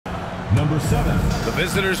Number 7. The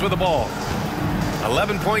visitors with the ball.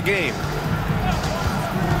 11-point game.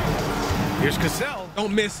 Here's Cassell.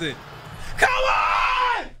 Don't miss it. Come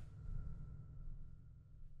on!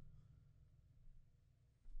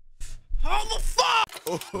 How the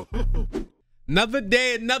fuck? Another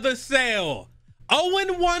day, another sale.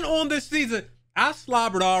 0-1 on the season. I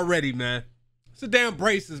slobbered already, man. It's a damn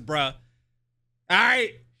braces, bruh. All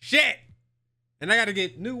right, shit. And I got to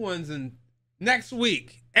get new ones in next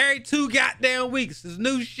week. Every 2 goddamn weeks is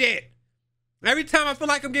new shit. Every time I feel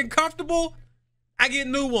like I'm getting comfortable, I get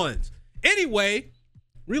new ones. Anyway,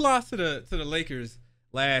 we lost to the Lakers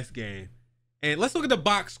last game. And let's look at the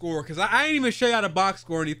box score, because I ain't even show you how the box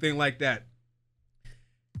score or anything like that.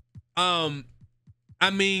 I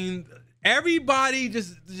mean, everybody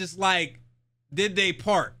just like did they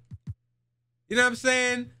part. You know what I'm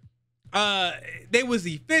saying? They was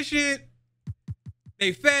efficient.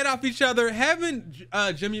 They fed off each other. Having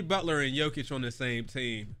Jimmy Butler and Jokic on the same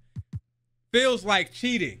team feels like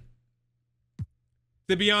cheating,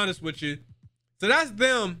 to be honest with you. So that's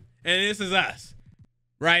them, and this is us,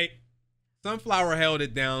 right? Sunflower held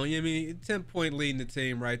it down. You know what I mean? 10-point lead in the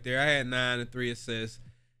team right there. I had 9 and 3 assists.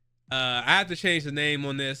 I have to change the name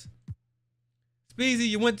on this. Speezy,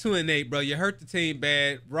 you went 2-8, bro. You hurt the team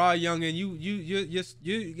bad. Raw Youngin,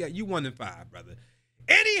 you 1-5, brother.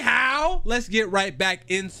 Anyhow, let's get right back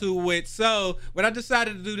into it. So what I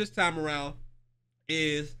decided to do this time around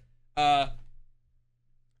is I'm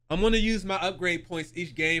going to use my upgrade points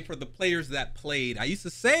each game for the players that played. I used to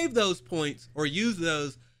save those points or use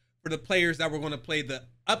those for the players that were going to play the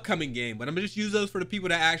upcoming game, but I'm going to just use those for the people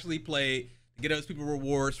that actually played to get those people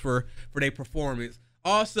rewards for their performance.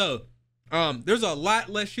 Also, there's a lot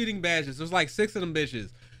less shooting badges. There's like 6 of them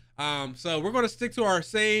bitches. So we're going to stick to our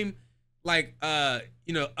same like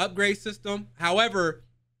upgrade system. However,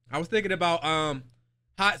 I was thinking about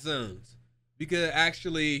hot zones. We could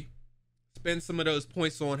actually spend some of those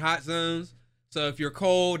points on hot zones. So if you're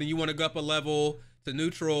cold and you want to go up a level to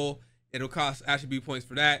neutral, it'll cost attribute points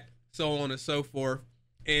for that, so on and so forth.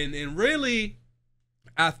 And really,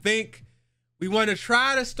 I think we want to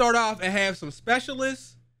try to start off and have some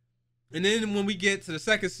specialists, and then when we get to the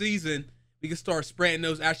second season, we can start spreading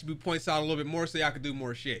those attribute points out a little bit more so y'all can do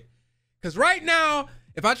more shit. Because right now,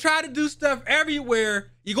 if I try to do stuff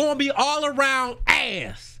everywhere, you're going to be all around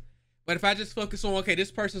ass. But if I just focus on, okay,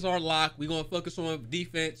 this person's our lock, we're going to focus on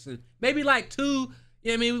defense and maybe like 2, you know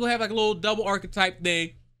what I mean? We're going to have like a little double archetype thing.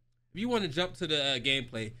 If you want to jump to the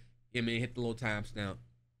gameplay, you know what I mean? Hit the little timestamp.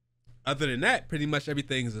 Other than that, pretty much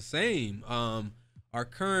everything is the same. Our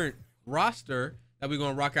current roster that we're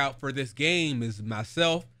going to rock out for this game is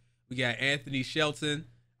myself. We got Anthony Shelton.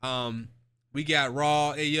 We got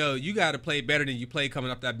Raw. Hey, yo, you got to play better than you played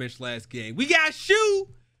coming up that bench last game. We got Shu.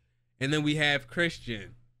 And then we have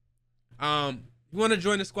Christian. If you want to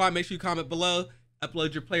join the squad, make sure you comment below.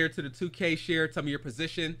 Upload your player to the 2K share. Tell me your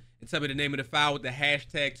position and tell me the name of the file with the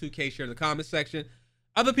hashtag 2K share in the comment section.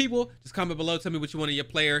 Other people, just comment below. Tell me what you want in your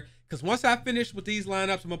player. Because once I finish with these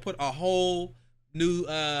lineups, I'm going to put a whole new,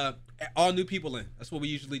 all new people in. That's what we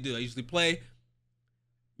usually do. I usually play,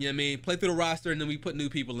 you know what I mean, play through the roster, and then we put new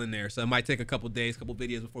people in there. So it might take a couple days, couple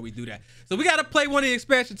videos before we do that. So we got to play one of the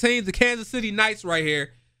expansion teams, the Kansas City Knights right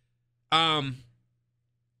here. We're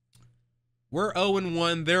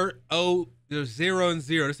 0-1. They're 0-0. This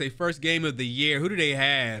is their first game of the year. Who do they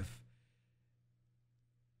have?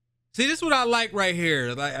 See, this is what I like right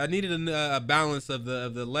here. Like, I needed a balance of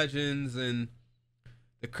the legends and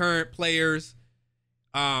the current players.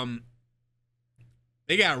 They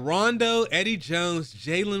got Rondo, Eddie Jones,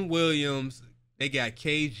 Jalen Williams. They got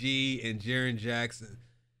KG and Jaren Jackson.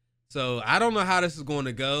 So I don't know how this is going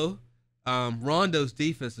to go. Rondo's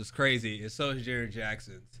defense is crazy, and so is Jaren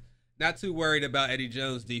Jackson's. Not too worried about Eddie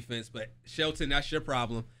Jones' defense, but Shelton, that's your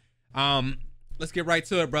problem. Let's get right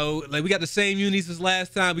to it, bro. Like, we got the same unis as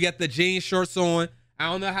last time. We got the jean shorts on. I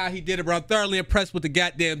don't know how he did it, bro. I'm thoroughly impressed with the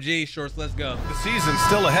goddamn jean shorts. Let's go. The season's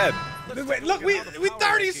still ahead. Look, we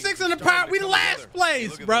 36 in the power. We the last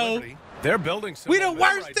place, bro. They're building. We the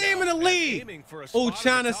worst team in the league. Oh,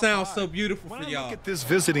 China sounds so beautiful for y'all. Look at this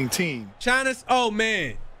visiting team. China's, oh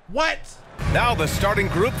man, what? Now the starting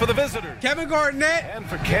group for the visitors. Kevin Garnett. And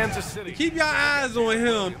for Kansas City. Keep your eyes on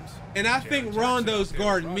him. And I think Rondo's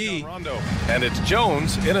guarding me. And it's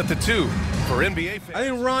Jones in at the 2 for NBA fans. I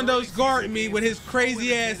think Rondo's guarding me with his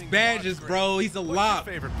crazy ass badges, bro. He's a lock.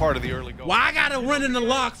 Favorite part of the early goal. Why I gotta run in the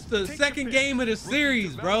locks the second game of the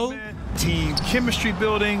series, bro? Team chemistry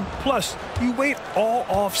building. Plus, you wait all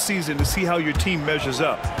off season to see how your team measures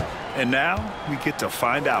up. And now we get to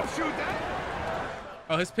find out.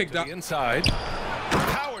 Oh, it's picked up. Inside.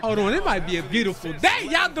 Power Hold on, it might be a beautiful day.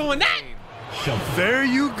 Y'all doing that? There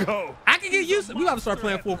you go. I can get used to. We about to start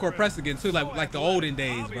playing full court press again too, like the olden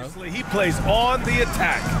days, bro. Obviously, he plays on the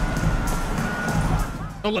attack.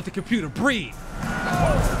 Don't let the computer breathe.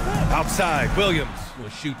 Outside, Williams. We'll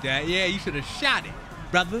shoot that. Yeah, you should have shot it,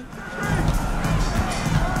 brother.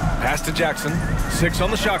 Pass to Jackson. 6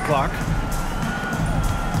 on the shot clock.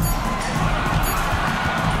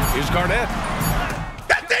 Here's Garnett.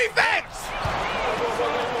 The defense!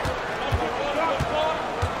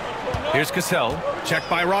 Here's Cassell. Check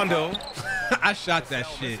by Rondo. I shot that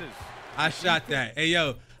shit. I shot that. Hey,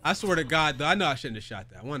 yo, I swear to God, though, I know I shouldn't have shot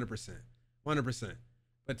that. 100%. 100%.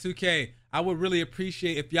 But 2K, I would really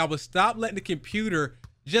appreciate if y'all would stop letting the computer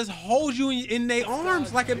just hold you in their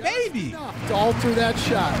arms like a baby. To alter that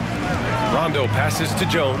shot. Rondo passes to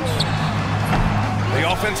Jones.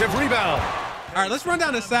 The offensive rebound. All right, let's run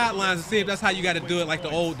down the sidelines and see if that's how you got to do it like the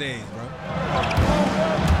old days, bro.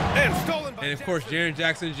 And stolen by And, of course, Jaren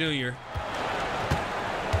Jackson Jr.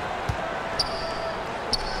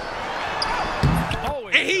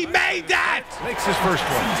 And he made that! Makes his first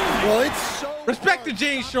one. Well, it's so Respect the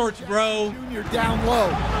jean shorts, bro. Junior down low.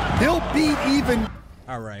 He'll beat even.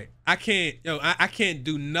 All right. I can't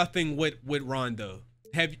do nothing with Rondo.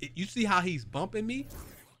 Have you see how he's bumping me?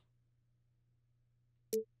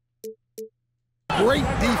 Great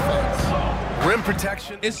defense. Rim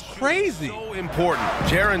protection. It's crazy. So important.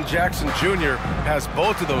 Jaren Jackson Jr. has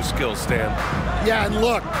both of those skills, Stan. Yeah, and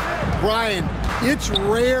look, Brian, it's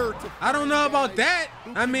rare to I don't know about that.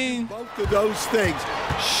 I mean, both of those things.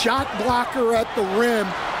 Shot blocker at the rim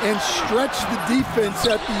and stretch the defense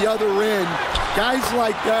at the other end. Guys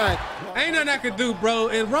like that. ain't nothing I could do, bro.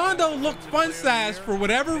 And Rondo looked fun size for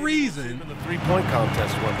whatever reason. In the three-point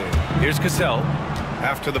contest one day. Here's Cassell.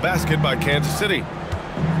 After the basket by Kansas City.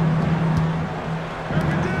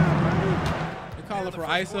 They calling for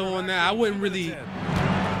ISO on that. I wouldn't really.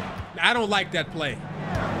 I don't like that play.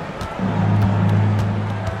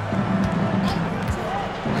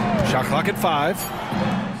 Shot clock at 5.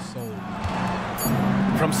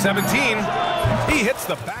 From 17, he hits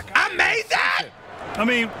the back. I made that! I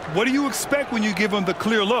mean, what do you expect when you give him the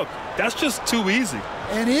clear look? That's just too easy.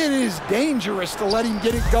 And it is dangerous to let him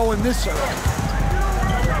get it going this early.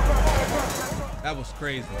 That was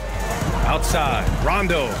crazy. Outside,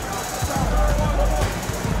 Rondo.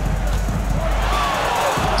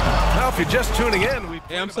 Now, if you're just tuning in,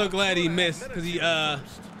 Yeah, I'm so glad he missed because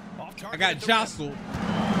I got jostled.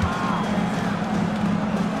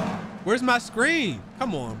 Where's my screen?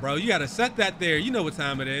 Come on, bro. You got to set that there. You know what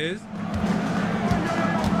time it is.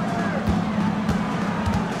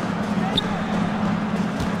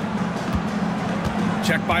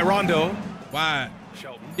 check by Rondo. Wide.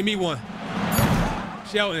 Shelton. Give me one.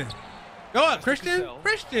 Shelton. Go up, Christian.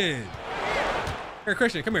 Christian. Here,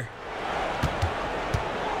 Christian, come here.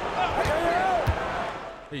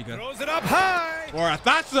 There you go. Throws it up high. Or I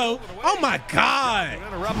thought so. Oh my God.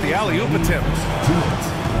 Interrupt the alley-oop attempt.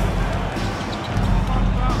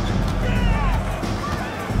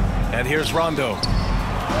 And here's Rondo.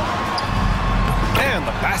 And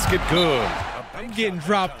the basket good. I'm getting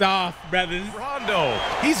dropped off, brothers. Rondo,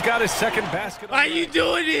 he's got his second basket. Why you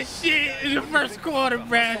doing this shit in the first quarter,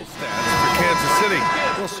 man? For Kansas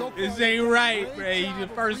City. This ain't right, man. The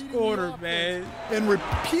first quarter, man. And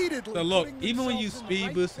repeatedly. So look, even when you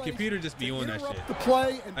speed boost, the computer just be on that shit. The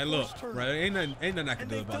play and Hey, look, bro, ain't nothing I can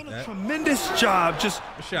do about that. Tremendous job just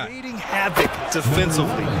shot. creating havoc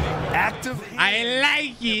defensively. Active I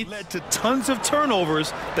like it. led to tons of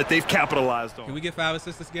turnovers that they've capitalized on. Can we get 5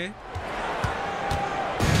 assists this game?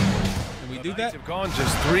 Can we do that? They've gone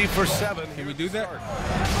just 3 for 7. Can we do that?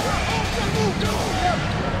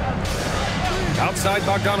 Outside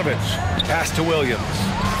Bogdanovich. Pass to Williams.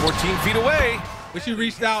 14 feet away. But you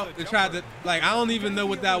reached out and tried to, like, I don't even know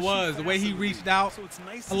what that was. The way he reached out,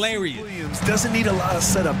 hilarious. Williams doesn't need a lot of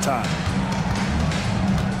setup time.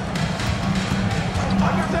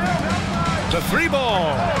 The 3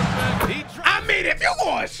 ball. I mean, if you're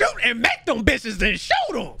going to shoot and make them bitches, then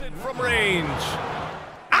shoot them. From range.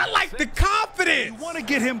 I like the confidence. You want to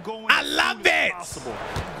get him going. I love it. Possible.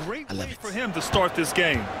 Great way for him to start this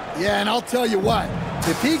game. Yeah, and I'll tell you what,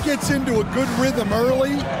 if he gets into a good rhythm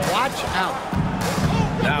early, watch out.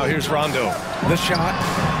 Now here's Rondo. The shot.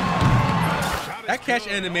 That catch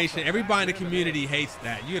animation, everybody in the community hates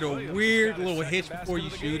that. You get a weird little hitch before you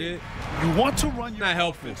shoot it. You want to run your Not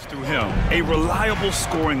helpful. through him. A reliable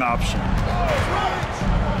scoring option.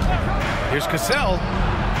 Here's Cassell.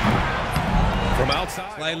 From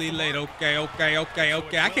outside. Slightly late. Okay.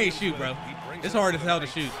 I can't shoot, bro. It's hard as hell to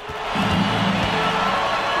shoot.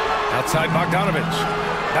 Outside Bogdanovich.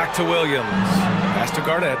 Back to Williams. Pass to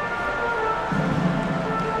Garnett.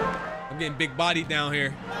 I'm getting big bodied down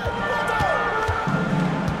here.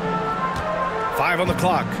 5 on the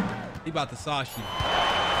clock. He about to sauce you.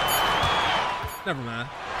 Never mind.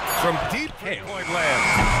 From deep point land.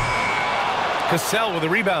 Cassell with a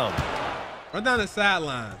rebound. Run down the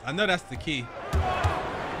sidelines. I know that's the key.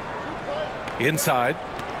 Inside,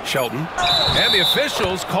 Shelton. And the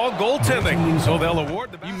officials call goaltending, so they'll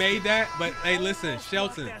award the basket. You made that, but hey, listen,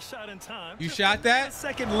 Shelton, you shot that?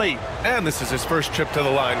 Second late. And this is his first trip to the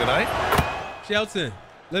line tonight. Shelton,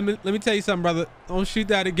 let me tell you something, brother. Don't shoot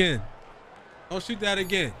that again. Don't shoot that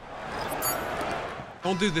again.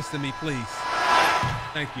 Don't do this to me, please.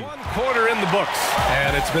 Thank you. 1 quarter in the books,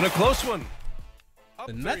 and it's been a close one. Up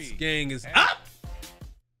The Nuts 3. gang is up.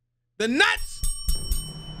 The Nuts.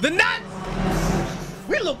 The Nuts.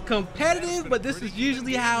 We look competitive, but this is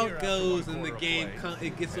usually how it goes in the game.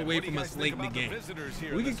 It gets away from us late in the game.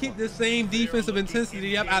 We can keep this same defensive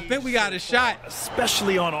intensity up. I think we got a shot.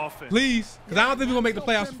 Especially on offense. Please, because I don't think we're going to make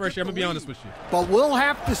the playoffs the first year. I'm going to be honest with you. But we'll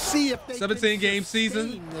have to see if they 17-game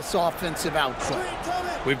season. this offensive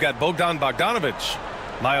output. We've got Bogdan Bogdanovic.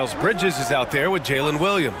 Miles Bridges is out there with Jalen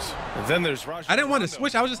Williams. And then there's Rajon I didn't want to Rondo.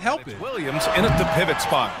 switch. I was just helping. Williams in at the pivot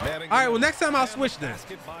spot. All right, well, next time I'll switch then.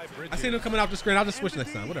 I seen them coming off the screen. I'll just switch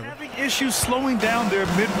next time. Whatever. Having issues slowing down their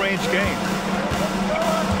mid-range game.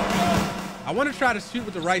 I want to try to shoot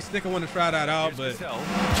with the right stick. I want to try that out, but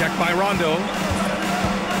Check by Rondo.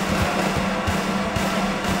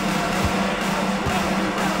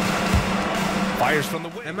 Fires from the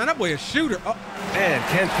wing. hey, man, that boy a shooter. Oh, And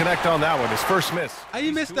can't connect on that one. His first miss. how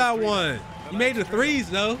you missed that one? You made the threes,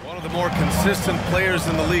 though. One of the more consistent players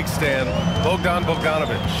in the league, Stan. Bogdan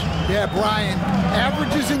Bogdanovic. Yeah, Brian,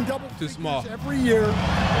 averages in double Too small. figures every year,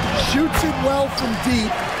 shoots it well from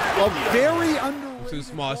deep, a very underrated Too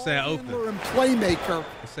small. Say it open. ball handler and playmaker.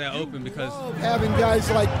 Say it open because Love having guys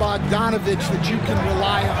like Bogdanovic that you can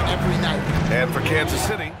rely on every night. And for Kansas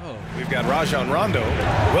City, Oh. we've got Rajon Rondo.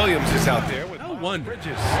 Williams is out there with no wonder.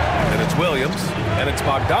 Bridges. And it's Williams. And it's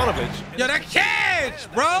Bogdanovic. Yo, that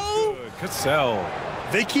catch, bro. Cassell.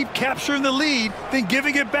 They keep capturing the lead, then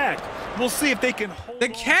giving it back. We'll see if they can hold The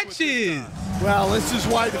on with catches. Well, this is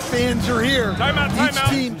why the fans are here. Timeout, Each timeout.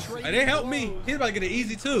 team Hey, they helped me. He's about to get it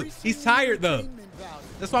easy too. He's tired though.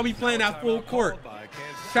 That's why we playing that full court.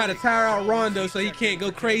 Try to tire out Rondo so he can't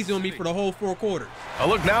go crazy on me for the whole 4 quarters. A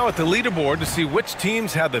look now at the leaderboard to see which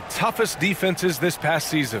teams had the toughest defenses this past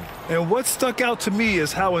season. And what stuck out to me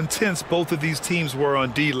is how intense both of these teams were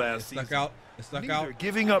on D last season. Stuck out. It stuck out. Neither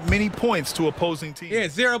giving up many points to opposing teams. Yeah,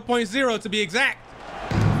 0.0 to be exact.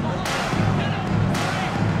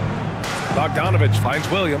 Bogdanovic finds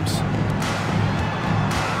Williams.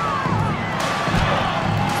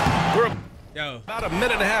 We're Yo, about a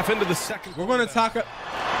minute and a half into the second. we're gonna talk.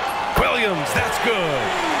 Williams, that's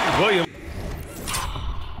good. Williams.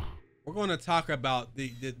 We're gonna talk about the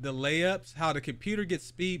layups. How the computer gets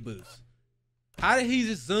speed boost. How did he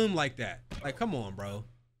just zoom like that? Like, come on, bro.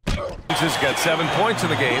 Has got 7 points in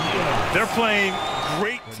the game. They're playing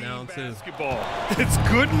great team down two. basketball. It's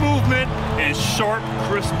good movement and sharp,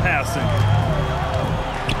 crisp passing.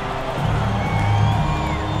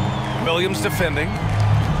 Williams defending.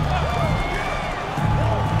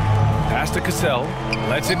 Pass to Cassell.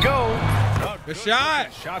 Lets it go. Good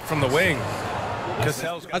shot. Shot from the wing.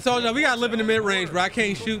 Cassell's I told you we gotta live in the mid range, bro. I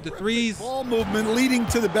can't shoot the threes. Ball movement leading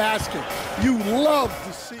to the basket. You love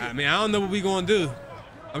to see it. I mean, I don't know what we gonna do.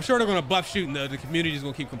 I'm sure they're gonna buff shooting though. The community's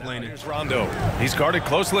gonna keep complaining. Here's Rondo. He's guarded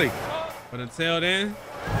closely. But until then,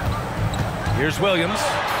 Here's Williams.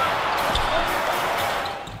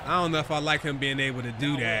 I don't know if I like him being able to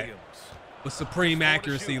do that with supreme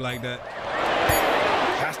accuracy like that.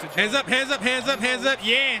 Pass to Hands up, hands up, hands up, hands up.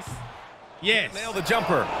 Yes. Yes. Nail the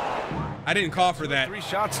jumper. I didn't call for that. 3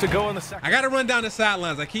 shots to go in the second. I got to run down the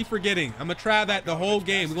sidelines. I keep forgetting. I'm going to try that the whole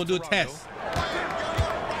game. We're going to do a test.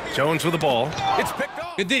 Jones with the ball. It's picked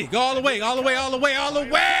up. Good D. Go all the way, all the way, all the way, all the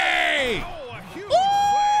way. Woo!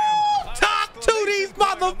 Talk to these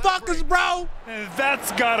motherfuckers, bro. And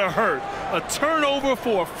that's gotta hurt. A turnover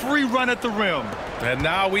for a free run at the rim. And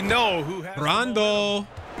now we know who has Rondo.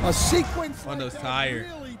 A sequence Rondo's like that tired.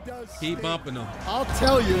 really does Keep sting. bumping them. I'll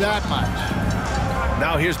tell you that much.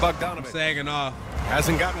 Now here's Bogdanovic. Sagging off.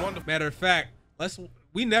 Hasn't gotten one to Matter of fact,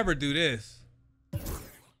 we never do this.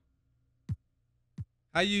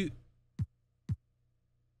 How you?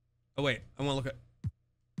 Oh wait, I want to look at.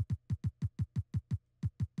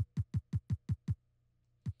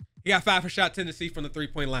 He got 5 for shot tendency from the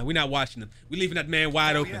 3-point line. We're not watching him. We leaving that man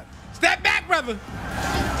wide open. yeah. Step back, brother.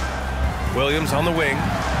 Williams on the wing.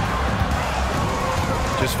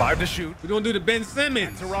 Just 5 to shoot. We're gonna do the Ben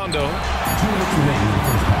Simmons. To Rondo. minutes remaining in the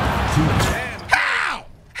first half.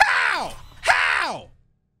 How?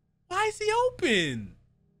 Why is he open?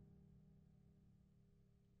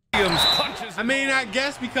 Williams punches. I mean, I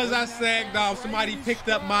guess because I sagged off, somebody picked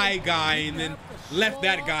up my guy and then left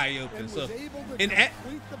that guy open. So,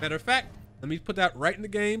 matter of fact, let me put that right in the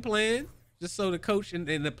game plan, just so the coach and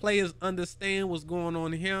the players understand what's going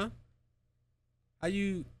on here. How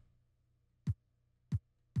you?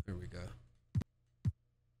 Here we go.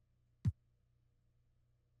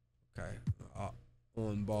 Okay,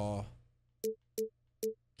 on ball,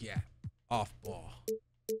 gap, off ball,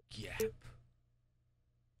 gap.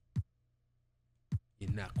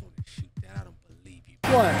 You're not going to shoot that. I don't believe you.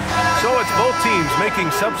 What? So it's both teams making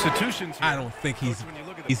substitutions here. I don't think he's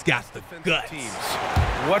got the guts. Teams.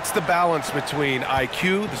 What's the balance between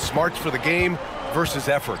IQ, the smarts for the game, versus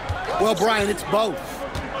effort? Well, Brian, it's both.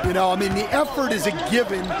 You know, I mean, the effort is a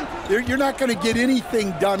given. You're not going to get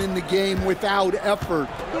anything done in the game without effort.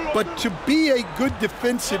 But to be a good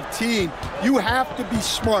defensive team, you have to be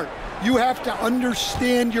smart. You have to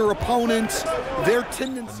understand your opponents, their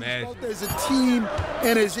tendencies both as a team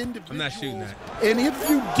and as individuals. I'm not shooting that. And if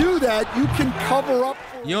you do that, you can cover up.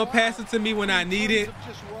 You don't pass it to me when I need it.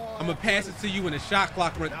 I'm going to pass it to you when the shot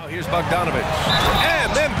clock runs. Now here's Bogdanovich.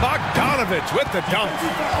 And then Bogdanovich with the dunk.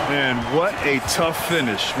 And what a tough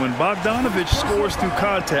finish. When Bogdanovich scores through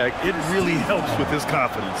contact, it really helps with his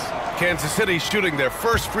confidence. Kansas City shooting their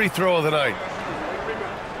first free throw of the night.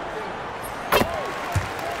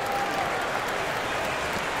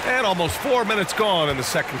 And almost 4 minutes gone in the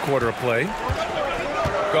second quarter of play.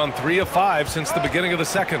 Gone 3 of 5 since the beginning of the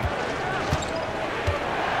second.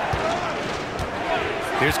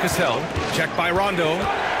 Here's Cassell, checked by Rondo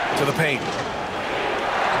to the paint.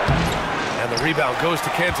 And the rebound goes to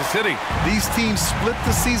Kansas City. These teams split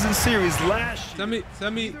the season series last year.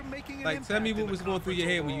 Tell me what was going through your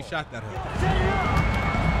head when you shot that hole.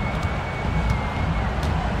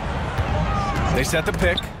 They set the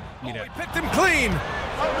pick. He picked him clean.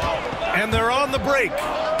 And they're on the break.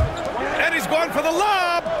 And he's going for the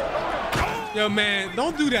lob. Yo, man,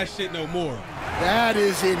 don't do that shit no more. That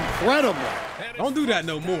is incredible. Don't do that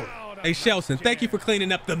no more. Hey, Shelton, thank you for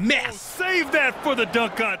cleaning up the mess. Save that for the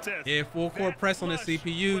dunk contest. Yeah, full court press on the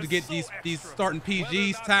CPU to get these starting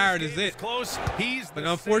PGs tired is it. But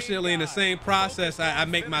unfortunately, in the same process, I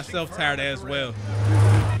make myself tired as well.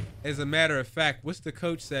 As a matter of fact, what's the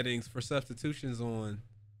coach settings for substitutions on?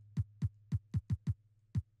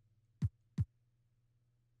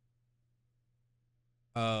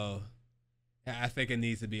 Oh, I think it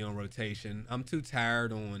needs to be on rotation. I'm too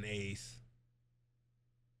tired on ace.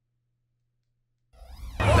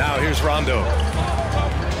 Now here's Rondo.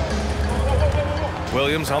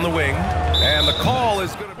 Williams on the wing, and the call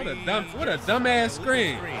is going to be what a dumbass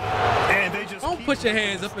screen. And they just don't put your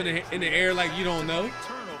hands up in the air like you don't know.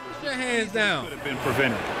 Put your hands down. Could have been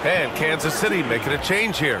prevented. And Kansas City making a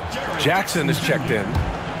change here. Jackson is checked in.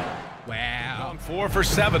 Wow. 4 for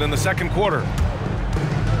 7 in the second quarter.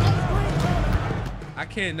 I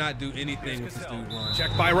cannot do anything with this dude run.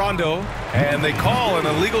 Checked by Rondo, and they call an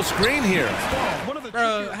illegal screen here.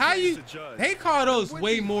 Bro, how you? They call those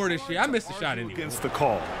way more this year. I missed a shot anyway. Against the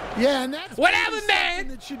call. Yeah, and that's whatever, man.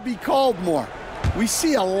 It should be called more. We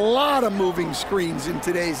see a lot of moving screens in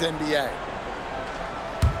today's NBA.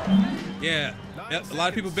 Yeah, a lot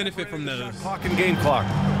of people benefit from those. Clock and game clock.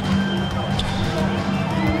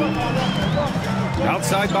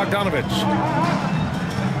 Outside Bogdanovich.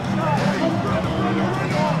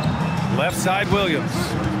 Left side Williams.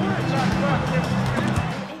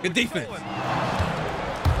 Good defense.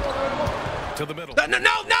 To the middle. No.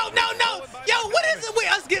 Yo, what is it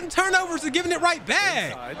with us getting turnovers and giving it right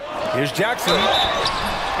back? Here's Jackson.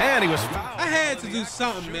 And he was fouled. I had to do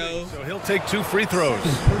something, yo. So he'll take 2 free throws.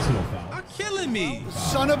 You're killing me.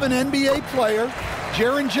 Son of an NBA player,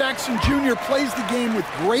 Jaren Jackson Jr. plays the game with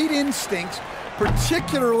great instincts,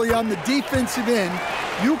 particularly on the defensive end.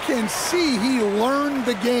 You can see he learned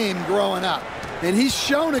the game growing up. And he's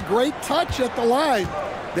shown a great touch at the line.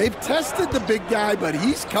 They've tested the big guy, but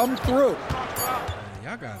he's come through.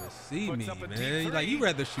 Y'all gotta see me, man. Like, you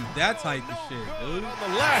rather shoot that type of shit, dude.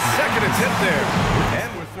 The last second it's hit there.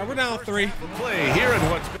 And we're down 3. Play here in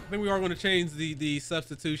what's I think we are going to change the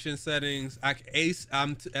substitution settings.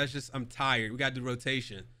 I'm tired. We gotta do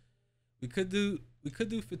rotation. We could do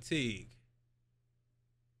fatigue.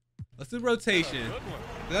 Let's do rotation.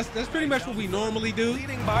 That's pretty much what we normally do.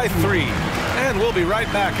 Leading by 3. And we'll be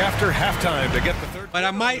right back after halftime to get the third. But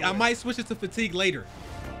I might switch it to fatigue later.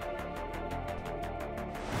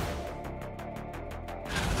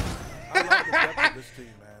 I like the depth of this team,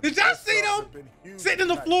 man. Did y'all see them sitting in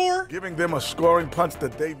the floor? Giving them a scoring punch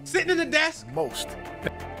that they sitting in the desk most.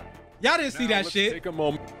 Y'all didn't see that shit. Take a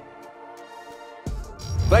moment.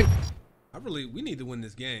 We need to win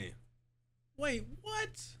this game. Wait, what?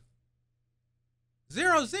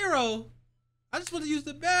 0-0? I just want to use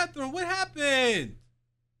the bathroom. What happened?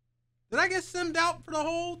 Did I get simmed out for the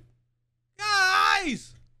whole?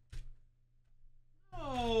 Guys!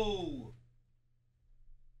 No.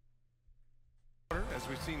 As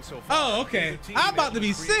we've seen so far. Oh, okay. I'm about to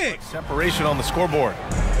be sick. Separation on the scoreboard.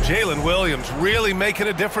 Jalen Williams really making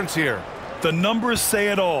a difference here. The numbers say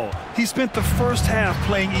it all. He spent the first half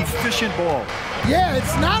playing efficient ball. Yeah,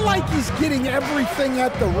 it's not like he's getting everything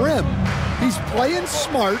at the rim. He's playing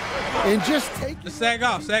smart and just taking. Just sag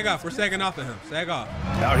off, sag off. We're sagging off at him. Sag off.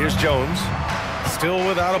 Now here's Jones. Still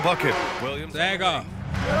without a bucket. Williams. Sag off.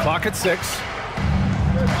 Clock at 6.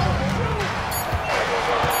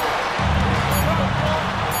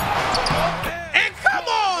 And come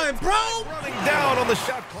on, bro! Running down on the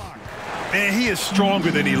shot clock. And he is stronger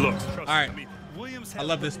than he looks. All right. I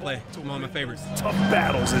love this play. It's one of my favorites. Tough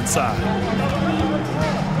battles inside.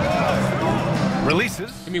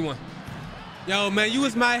 Releases. Give me one. Yo, man, you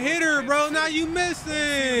was my hitter, bro. Now you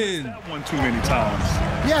missing. That one too many times.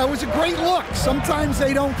 Yeah, it was a great look. Sometimes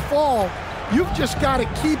they don't fall. You've just got to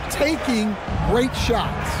keep taking great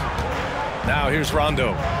shots. Now here's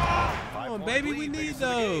Rondo. Come on, baby, we need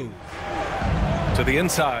those. To the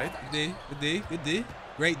inside. Good D.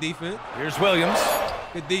 Great defense. Here's Williams.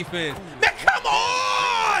 Good defense. Man, come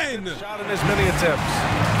on! Shot in as many attempts.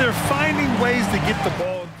 They're finding ways to get the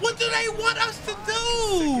ball. What do they want us to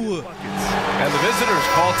do? And the visitors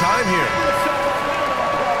call time here.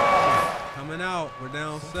 Coming out. We're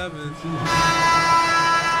down 7.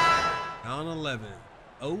 Down 11.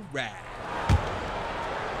 All right.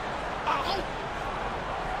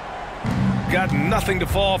 Got nothing to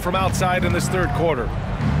fall from outside in this third quarter.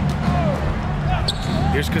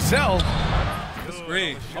 Here's Cassell. The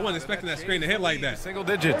screen. I wasn't expecting that screen to hit like that. Single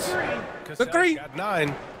digits. The 3. Got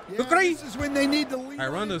 9. The 3. This is when they need to lead. All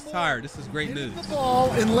right, Rondo's tired. This is great news. The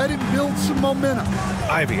ball and let him build some momentum.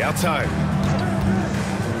 Ivy outside.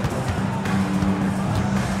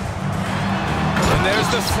 And there's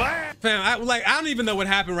the slam. Fam, I don't even know what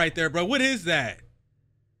happened right there, bro. What is that?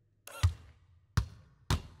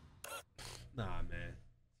 Nah, man.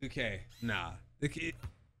 2K. Nah. The kid,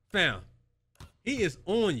 fam, he is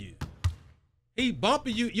on you. He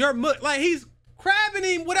bumping you. You're like he's crabbing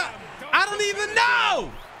him without. I don't even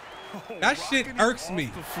know. That shit irks me.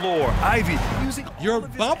 The floor. Ivy using. You're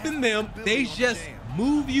bumping them. They just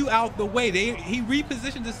move you out the way. He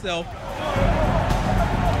repositioned himself.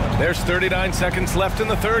 There's 39 seconds left in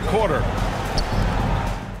the third quarter.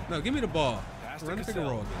 No, give me the ball. Run the pick and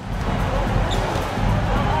roll again.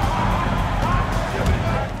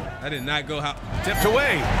 I did not go how. Tipped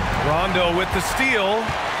away. Rondo with the steal.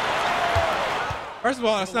 First of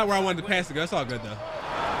all, that's not where I wanted to pass to go. It's all good though.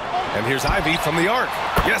 And here's Ivy from the arc.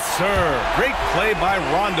 Yes, sir. Great play by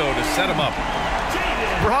Rondo to set him up.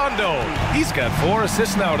 Rondo, he's got 4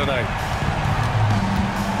 assists now tonight.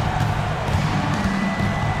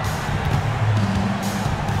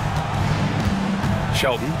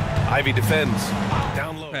 Shelton, Ivy defends.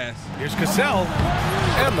 Down low. Pass. Here's Cassell.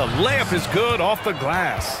 And the layup is good off the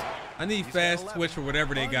glass. I need fast twitch or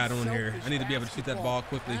whatever they got on here. I need to be able to shoot that ball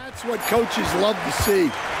quickly. That's what coaches love to see.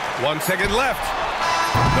 1 second left.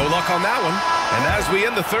 No luck on that one. And as we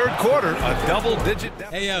end the third quarter, a double-digit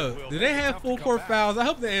deficit. Hey, yo, do they have full court fouls? I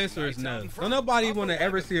hope the answer is no. Don't nobody want to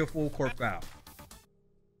ever see a full court foul.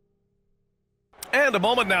 And a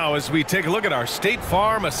moment now as we take a look at our State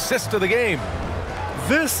Farm assist of the game.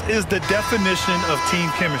 This is the definition of team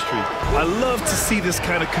chemistry. I love to see this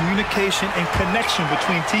kind of communication and connection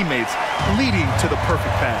between teammates leading to the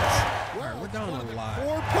perfect pass. All right, we're down a lot.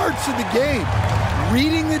 4 parts of the game.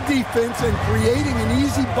 Reading the defense and creating an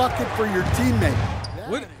easy bucket for your teammate.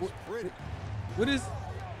 What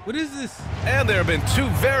is this? And there have been 2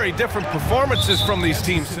 very different performances from these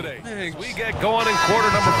teams today. Thanks. We get going in quarter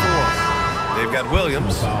number 4. They've got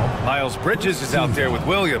Williams. Miles Bridges is out there with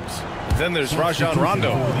Williams. Then there's Rajon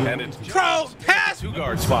Rondo. And it's Bro, pass!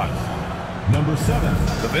 2-guard spot. Number 7.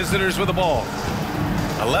 The visitors with the ball.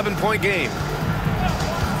 11-point game.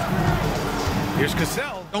 Here's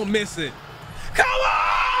Cassell. Don't miss it. Come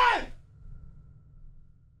on!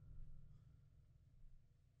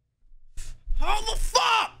 How the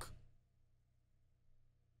fuck?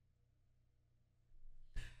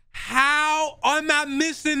 How am I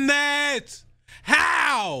missing that?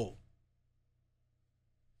 How?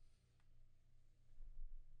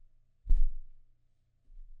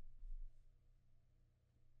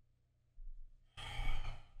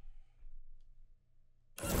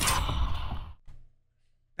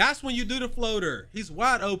 That's when you do the floater. He's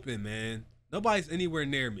wide open, man. Nobody's anywhere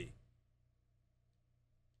near me.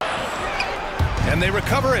 And they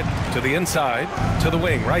recover it to the inside, to the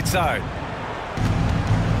wing, right side.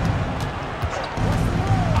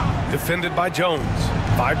 Defended by Jones.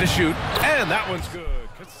 5 to shoot, and that one's good.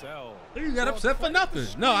 Cassell. You got upset for nothing.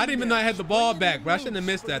 No, I didn't even know I had the ball back, but I shouldn't have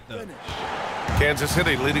missed that, though. Kansas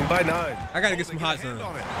City leading by 9. I got to get some hot zone.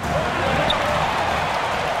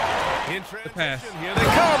 The pass. Here they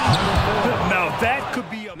come. Now that could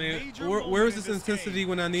be a Man, major where is this moment in intensity game.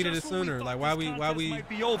 when I needed it Just sooner? when Like, we why thought we this contest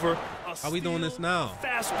might be over, are we doing this now?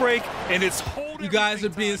 Fast break, and it's holding. You guys are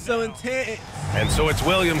being so intense. And so it's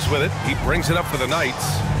Williams with it. He brings it up for the Knights.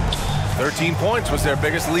 13 points was their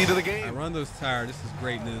biggest lead of the game. Rondo's tired. This is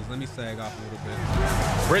great news. Let me sag off a little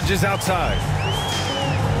bit. Bridges outside.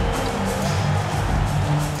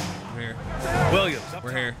 We're here. Williams up We're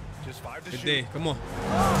top. here. Just 5 to Good shoot. D. Come on.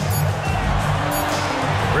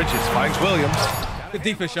 Bridges finds Williams. Good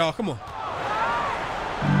defense, y'all. Come on.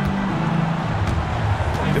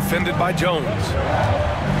 Defended by Jones.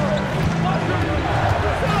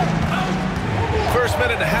 First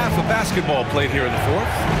minute and a half of basketball played here in the fourth.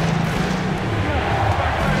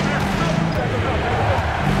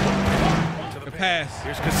 The pass.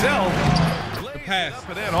 Here's Cassell. The pass. Up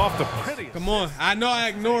and in off the prettiest. Come on. I know I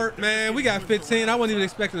ignored, man. We got 15. I wasn't even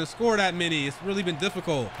expecting to score that many. It's really been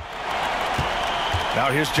difficult. Now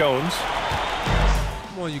here's Jones.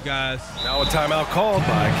 Come on, you guys. Now a timeout called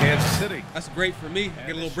by Kansas City. That's great for me. I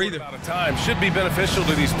get a little breather. Short amount of time should be beneficial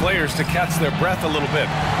to these players to catch their breath a little bit,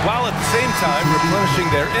 while at the same time replenishing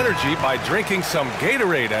their energy by drinking some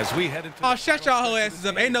Gatorade as we head into. Oh, shut y'all whole asses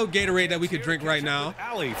up. Ain't no Gatorade that we could drink right now.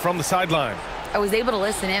 Alley from the sideline. I was able to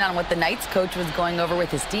listen in on what the Knights coach was going over with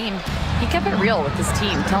his team. He kept it real with his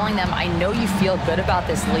team, telling them, I know you feel good about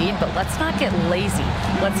this lead, but let's not get lazy.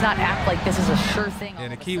 Let's not act like this is a sure thing. Yeah,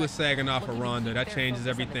 the key was sagging off for Rondo. That changes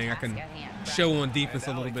everything. I can show on defense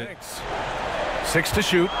a little bit. 6 to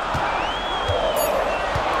shoot.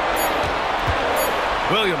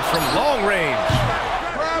 Williams from long range.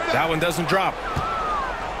 That one doesn't drop.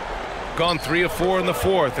 Gone 3 of 4 in the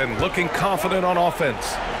fourth and looking confident on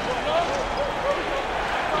offense.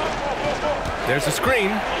 There's a screen.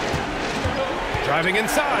 Driving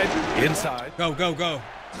inside. Inside. Go, go, go.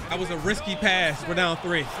 That was a risky pass. We're down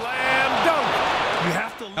 3. Slam dunk. You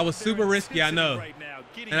have to That was super risky, I know.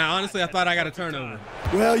 And I thought I got a turnover.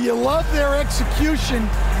 Well, you love their execution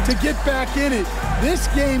to get back in it. This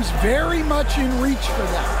game's very much in reach for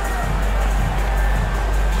them.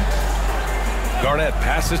 Garnett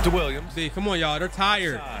passes to Williams. See, come on, y'all. They're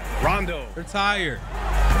tired. Rondo. They're tired.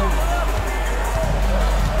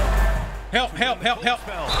 Help, help, help, help.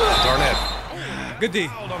 Garnett. Good D.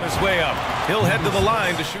 On his way up. He'll head to the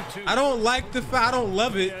line to shoot 2. I don't like the foul. I don't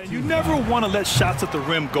love it. You never want to let shots at the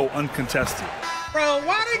rim go uncontested. Bro,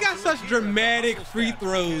 why they got such dramatic free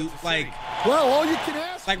throws? Like Well, all you can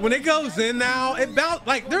ask. when it goes in now, it bounce.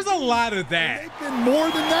 Like, there's a lot of that. They've been more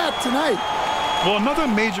than that tonight. Well, another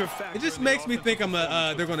major factor. It just makes me think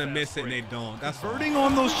they're gonna miss it and they don't. That's all. Converting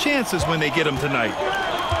on those chances when they get them tonight.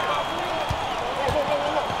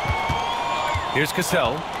 Here's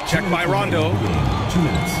Cassell. Checked by Rondo. 2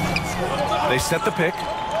 minutes. They set the pick.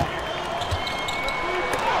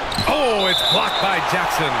 Oh, it's blocked by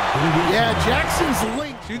Jackson. Yeah, Jackson's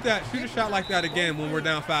link. Shoot a shot like that again when we're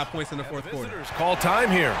down 5 points in the fourth quarter. Visitors call time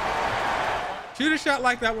here. Shoot a shot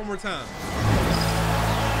like that one more time.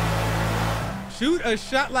 Shoot a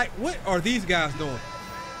shot like, what are these guys doing?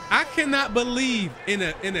 I cannot believe in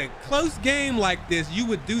a close game like this you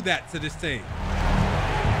would do that to this team.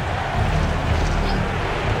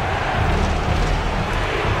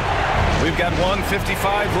 We've got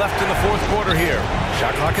 1:55 left in the fourth quarter here.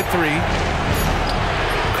 Shot clock at 3.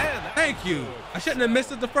 Thank you. I shouldn't have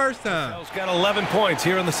missed it the first time. He's got 11 points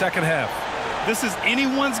here in the second half. This is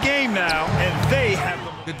anyone's game now, and they have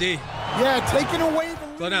the. Good D. Yeah, taking away the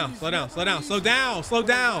lead. Slow down, slow down, slow down, slow down, slow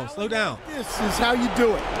down, slow down. This is how you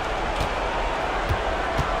do it.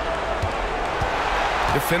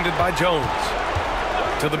 Defended by Jones.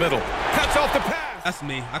 To the middle. Cuts off the pass. That's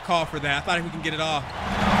me. I called for that. I thought we can get it off.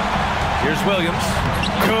 Here's Williams.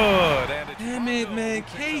 Good. And Damn it, man.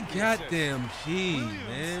 K goddamn G,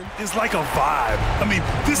 man. It's like a vibe. I mean,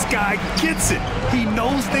 this guy gets it. He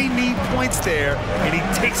knows they need points there, and he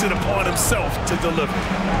takes it upon himself to deliver.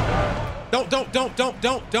 Don't.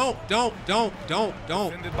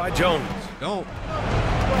 defended by Jones. Don't.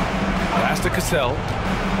 Pass to Cassell.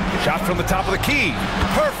 Shot from the top of the key.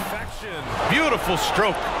 Perfection. Beautiful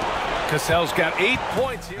stroke. Cassell's got 8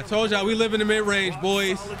 points here. I told y'all we live in the mid-range,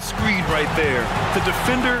 boys. Solid screen right there. The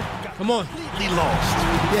defender. Come on. He lost.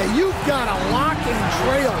 Yeah, you've got to lock and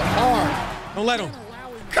trail hard. Don't let him.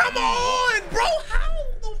 Come on, bro. How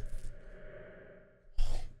the...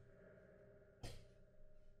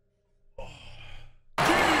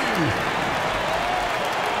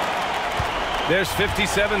 There's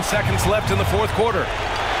 57 seconds left in the fourth quarter.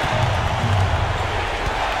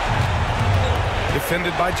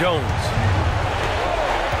 Defended by Jones.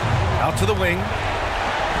 Out to the wing.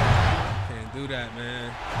 Can't do that,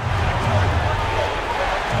 man.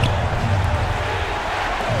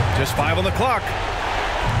 Just 5 on the clock.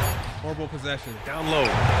 Horrible possession. Down low.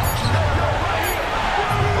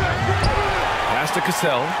 Pass to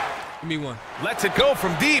Cassell. Give me one. Lets it go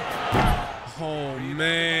from deep. Oh,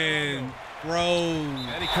 man. Bro.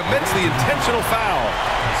 And he commits the intentional foul.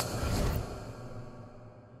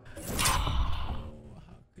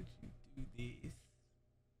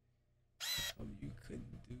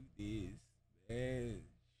 Man,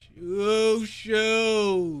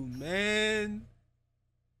 show, man.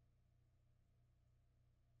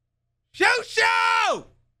 Show!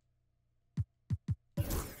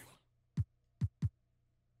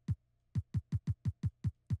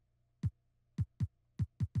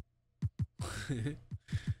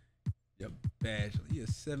 Yep, badge. He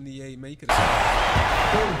is 78, man. You could have.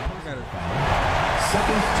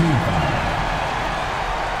 Seconds to 5.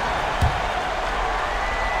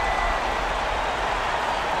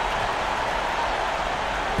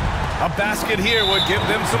 A basket here would give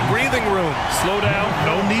them some breathing room. Slow down.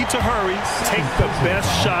 No need to hurry. Take the best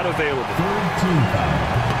shot available.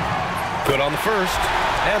 Good on the first,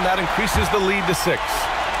 and that increases the lead to 6.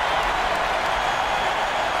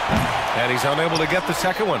 And he's unable to get the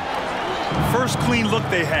second one. First clean look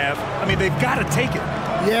they have. I mean, they've got to take it.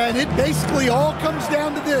 Yeah, and it basically all comes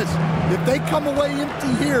down to this. If they come away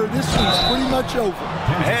empty here, this one's pretty much over.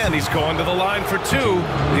 And he's going to the line for 2.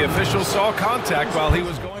 The official saw contact while he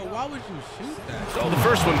was going. Why would you shoot that? So the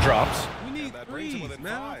first one drops. We need threes,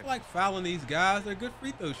 man. I don't feel like fouling these guys. They're good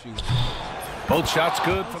free throw shooters. Both shots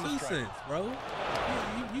good from the Two striker. cents, bro.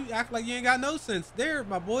 You act like you ain't got no sense there,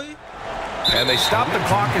 my boy. And they stop the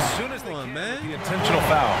clock as soon as they Come on, can man. with the intentional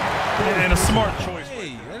foul. And a smart choice.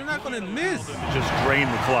 Hey, they're not gonna miss. Just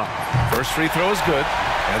drain the clock. First free throw is good,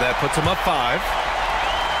 and that puts him up 5.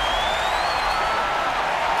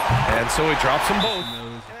 And so he drops them both.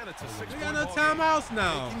 And it's a 6-point We got no timeouts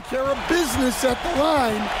now. Taking care of business at the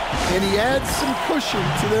line, and he adds some cushion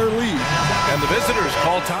to their lead. And the visitors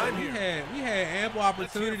call time We here. had ample From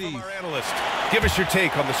opportunities. our analyst, give us your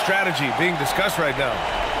take on the strategy being discussed right now.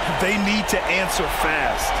 They need to answer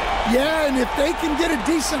fast. Yeah, and if they can get a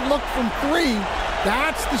decent look from 3,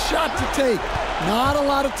 that's the shot to take. Not a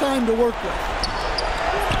lot of time to work with.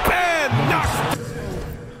 And knocked. I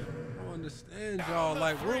don't understand, y'all.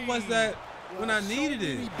 Like, where was that when I needed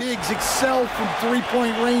it? Bigs excel from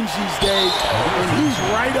 3-point range these days, and he's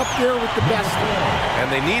right up there with the best.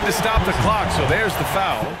 And they need to stop the clock, so there's the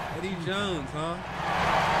foul. Eddie Jones, huh?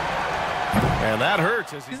 And that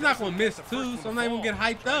hurts. As He's not gonna miss 2, so I'm not even gonna get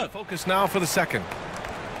hyped up. Focus now for the second.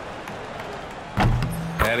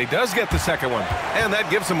 And he does get the second one. And that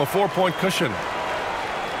gives him a 4-point cushion.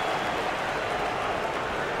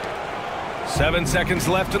 7 seconds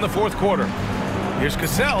left in the fourth quarter. Here's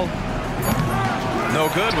Cassell. No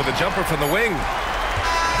good with a jumper from the wing.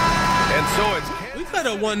 And so it's... We could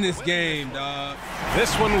have won this game, dog.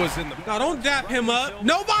 This one was in the... No, don't dap him up.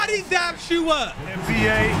 Nobody daps you up.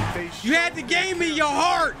 NBA, You had the game in your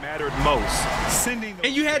heart, mattered most. Sending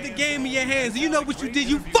and you had the game in your hands. And you know what you did?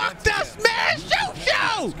 You fucked us, man.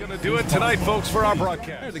 Show! Gonna do it tonight, folks, for our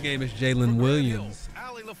broadcast. The game is Jalen Williams.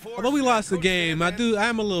 Although we lost the game, I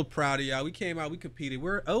am a little proud of y'all. We came out, we competed.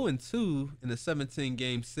 We're 0-2 in the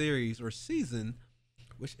 17-game series or season,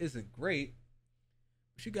 which isn't great.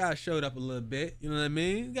 But you guys showed up a little bit. You know what I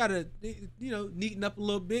mean? You gotta, neaten up a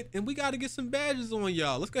little bit, and we gotta get some badges on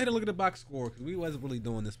y'all. Let's go ahead and look at the box score because we wasn't really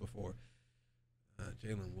doing this before.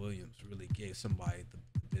 Jalen Williams really gave somebody the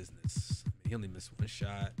business. I mean, he only missed 1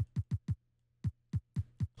 shot.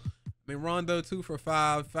 I mean, Rondo 2 for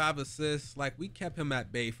 5 assists. Like, we kept him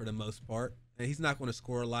at bay for the most part. And he's not going to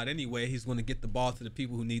score a lot anyway. He's going to get the ball to the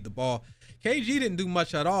people who need the ball. KG didn't do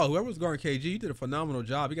much at all. Whoever was guarding KG, he did a phenomenal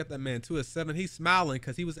job. He got that man 2 of 7. He's smiling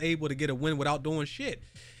because he was able to get a win without doing shit.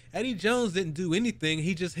 Eddie Jones didn't do anything.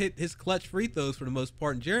 He just hit his clutch free throws for the most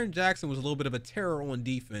part. And Jaren Jackson was a little bit of a terror on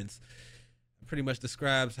defense. Pretty much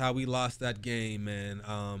describes how we lost that game,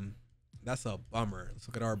 man. That's a bummer. Let's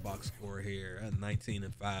look at our box score here at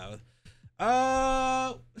 19-5.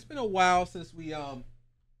 It's been a while since we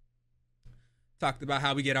talked about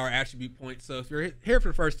how we get our attribute points. So if you're here for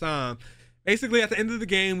the first time, basically at the end of the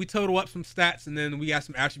game, we total up some stats, and then we got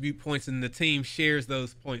some attribute points, and the team shares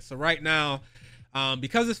those points. So right now,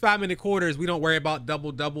 because it's 5-minute quarters, we don't worry about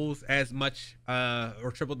double doubles as much,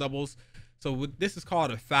 or triple doubles. So this is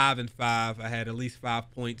called a 5 and 5. I had at least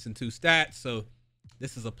 5 points and 2 stats, so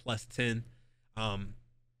this is a +10.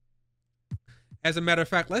 As a matter of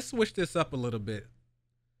fact, let's switch this up a little bit.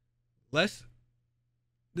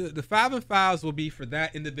 The 5 and 5s will be for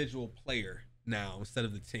that individual player now instead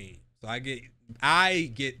of the team. So I get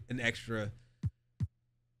an extra.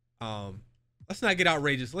 Let's not get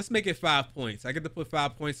outrageous. Let's make it 5 points. I get to put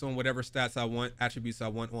 5 points on whatever stats I want, attributes I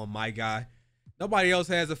want on my guy. Nobody else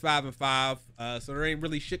has a 5 and 5, so there ain't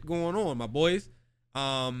really shit going on, my boys.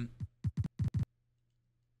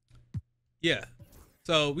 Yeah.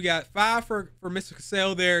 So we got 5 for Mr.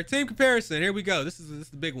 Cassell there. Team comparison. Here we go. This is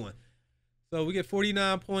the big one. So we get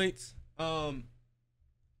 49 points. Let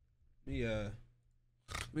me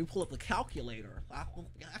pull up the calculator. I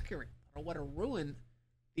don't want to ruin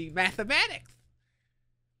the mathematics.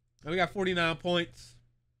 And we got 49 points.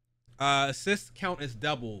 Assists count as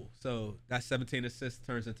double. So that 17 assists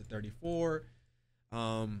turns into 34.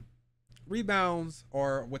 Rebounds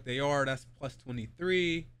are what they are. That's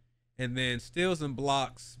 +23. And then steals and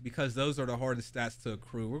blocks, because those are the hardest stats to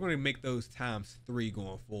accrue, we're going to make those ×3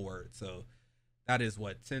 going forward. So that is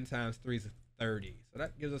what? 10 times 3 is 30. So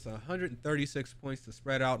that gives us 136 points to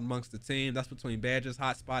spread out amongst the team. That's between badges,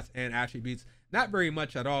 hotspots, and attributes. Not very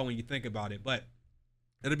much at all when you think about it, but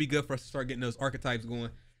it'll be good for us to start getting those archetypes going.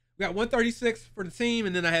 We got 136 for the team,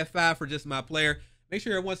 and then I have 5 for just my player. Make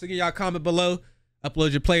sure once again y'all comment below. Upload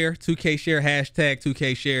your player, 2K share, hashtag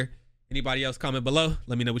 2K share. Anybody else comment below?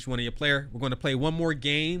 Let me know which one of your player. We're going to play one more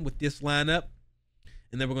game with this lineup,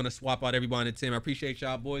 and then we're going to swap out everybody in the team. I appreciate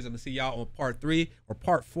y'all, boys. I'm going to see y'all on part 3 or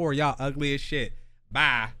part 4. Y'all ugly as shit.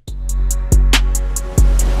 Bye.